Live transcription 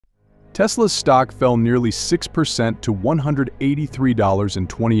Tesla's stock fell nearly 6% to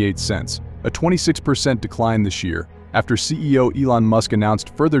 $183.28, a 26% decline this year, after CEO Elon Musk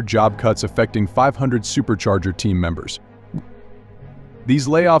announced further job cuts affecting 500 Supercharger team members. These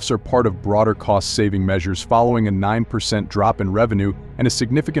layoffs are part of broader cost-saving measures following a 9% drop in revenue and a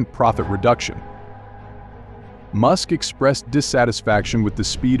significant profit reduction. Musk expressed dissatisfaction with the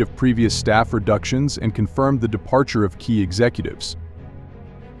speed of previous staff reductions and confirmed the departure of key executives.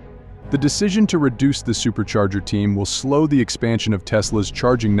 The decision to reduce the Supercharger team will slow the expansion of Tesla's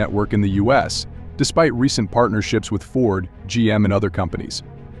charging network in the US, despite recent partnerships with Ford, GM, and other companies.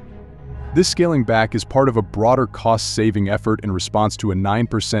 This scaling back is part of a broader cost-saving effort in response to a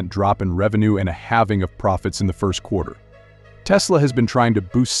 9% drop in revenue and a halving of profits in the first quarter. Tesla has been trying to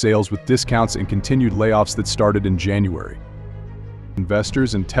boost sales with discounts and continued layoffs that started in January.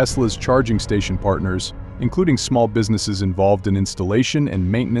 Investors and Tesla's charging station partners, including small businesses involved in installation and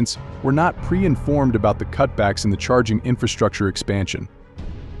maintenance, were not pre-informed about the cutbacks in the charging infrastructure expansion.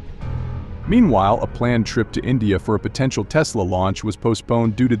 Meanwhile, a planned trip to India for a potential Tesla launch was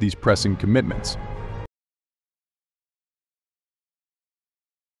postponed due to these pressing commitments.